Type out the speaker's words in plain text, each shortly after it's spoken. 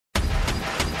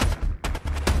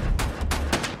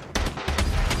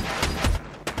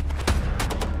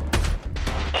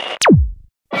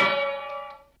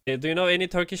Do you know any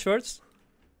Turkish words?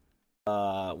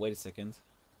 Wait a second.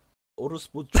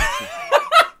 Orospu.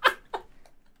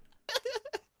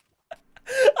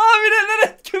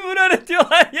 Abiler küfür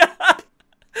öğretiyorlar ya.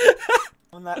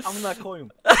 Amına koyayım.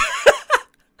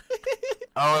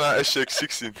 Amına eşek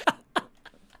siksin.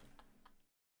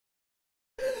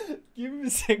 Give me a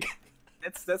second.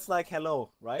 That's like hello,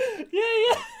 right?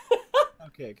 Yeah.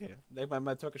 Okay. Like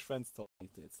my Turkish friends told me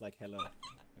it's like hello.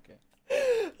 Okay.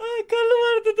 Ay karnım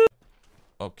ağrıdı.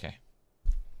 Okay.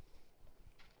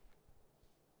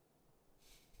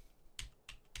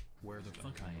 Where the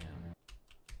fuck I am?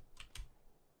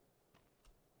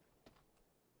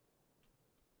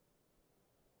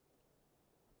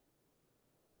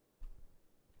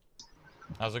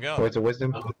 How's it going? Words of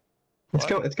wisdom. It's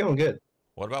going good.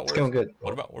 What about words? It's going good.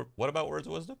 What about words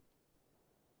of wisdom?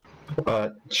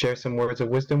 Share some words of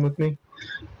wisdom with me.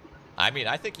 I mean,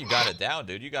 I think you got it down,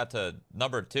 dude. You got to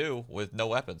number 2 with no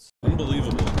weapons.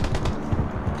 Unbelievable.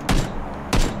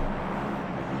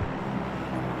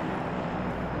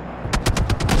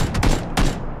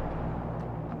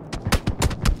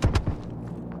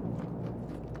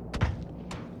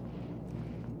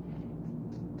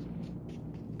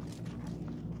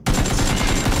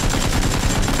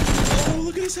 Oh,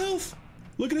 look at his health!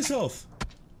 Look at his health!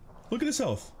 Look at his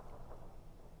health!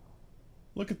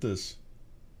 Look at this.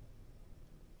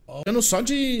 Só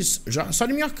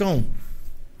de minhocão.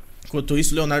 Enquanto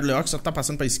isso, o Leonardo Leox só tá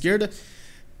passando pra esquerda.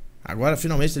 Agora,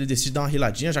 finalmente, ele decide dar uma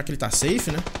riladinha, já que ele tá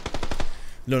safe, né?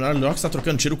 Leonardo Leox tá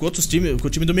trocando tiro com outros times, com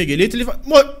o time do Miguelito. Ele vai...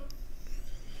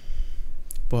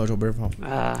 Porra, João Berval.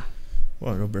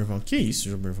 Porra, João Berval. Que isso,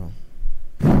 João Berval?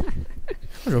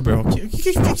 João Berval, que...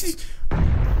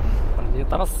 Pra mim eu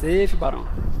tava safe, barão.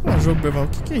 Porra, João Berval,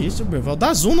 que é isso, João Berval?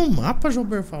 Dá zoom no mapa, João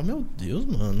Berval. Meu Deus,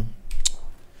 mano.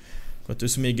 Enquanto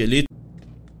isso, o Miguelito.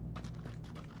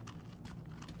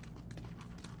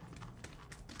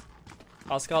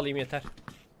 Askı alayım yeter.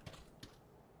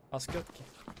 Askı yok ki.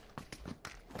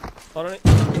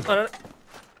 Ananı.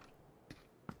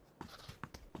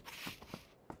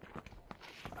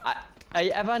 I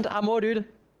haven't ammo, dude.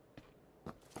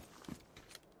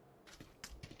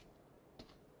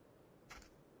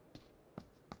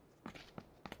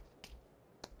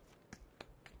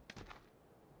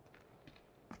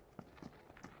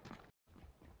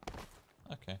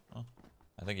 Okay, well,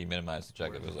 I think he minimized to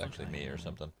check if it was actually me or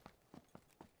something.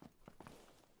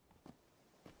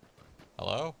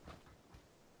 Hello?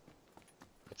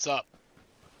 What's up?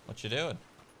 What you doing?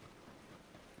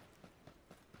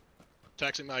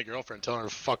 Texting my girlfriend, telling her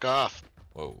to fuck off.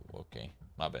 Whoa, okay.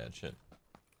 My bad, shit.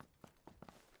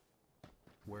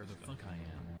 Where the fuck I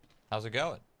am? How's it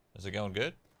going? Is it going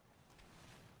good?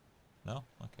 No?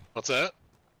 Okay. What's that?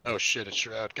 Oh shit, it's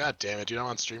Shroud. God damn it, dude, I'm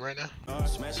on stream right now.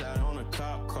 Smash out on a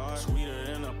cop car, sweeter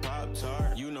than a Pop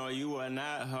Tart. You know you are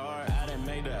not hard. I didn't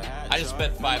make the hat. I just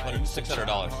spent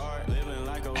 $600. Living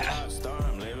like a rock star,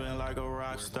 I'm living like a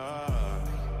rock star.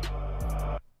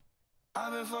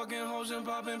 I've been fucking hoes and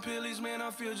popping pillies, man, I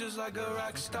feel just like a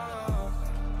rock star.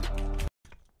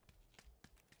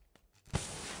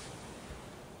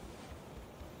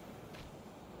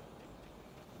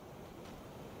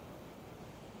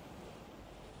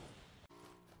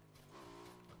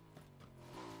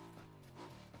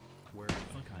 Where the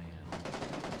fuck I am?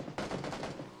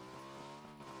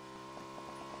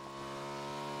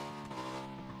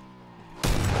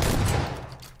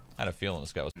 I had a feeling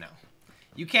this guy was. No,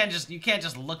 you can't just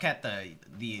look at the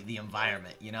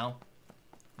environment. You know,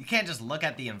 you can't just look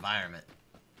at the environment.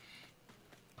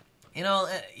 You know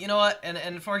what?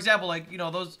 And for example, like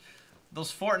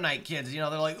those Fortnite kids, you know,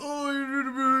 they're like, oh,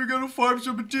 I gotta farm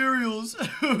some materials.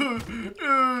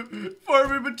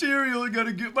 Farming material, I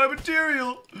gotta get my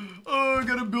material. Oh, I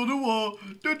gotta build a wall.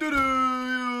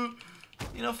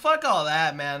 You know, fuck all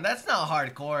that, man. That's not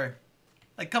hardcore.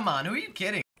 Like, come on, who are you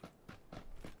kidding?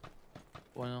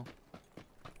 Понял.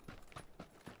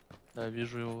 Да,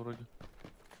 вижу его вроде.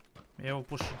 Я его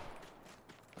пушу.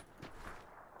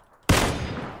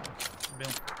 Бил.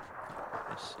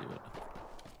 Спасибо.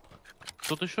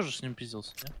 Кто-то еще же с ним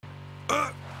пиздился, не?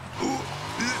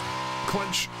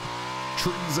 Clench.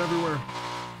 Trees everywhere.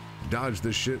 Dodge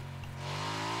this shit.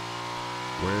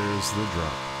 Where's the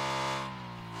drop?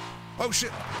 Oh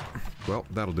shit! Well,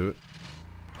 that'll do it.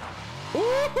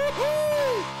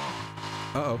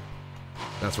 Uh-oh.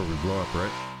 That's where we blow up,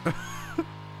 right?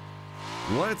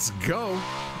 Let's go!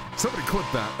 Somebody clip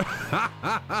that.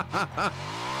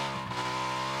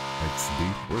 It's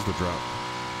deep. Where's the drop?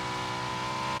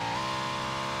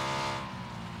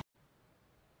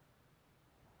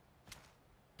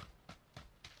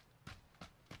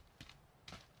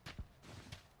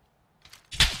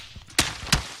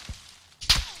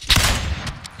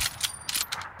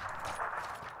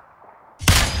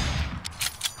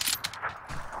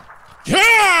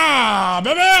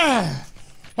 bébé!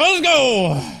 Let's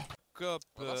go! Cop,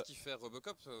 on va voir ce qu'il fait.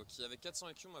 Robocop, qui avec 400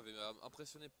 IQ, m'avait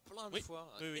impressionné plein de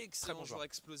fois. Un excellent joueur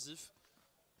explosif.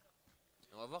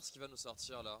 Et on va voir ce qu'il va nous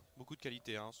sortir là. Beaucoup de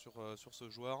qualité hein, sur ce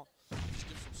joueur. Je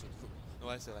kiffe son pseudo.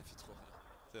 Ouais, c'est vrai. Il fait trop rire.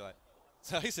 C'est vrai.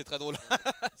 C'est vrai que c'est très drôle.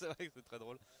 C'est vrai que c'est très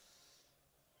drôle.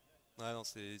 Ouais, non,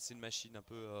 c'est une machine un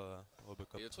peu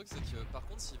Robocop. Et le truc, c'est que par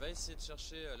contre, s'il va essayer de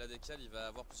chercher la décale, il va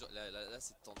avoir plusieurs. Là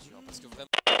c'est tendu, hein, parce que vraiment.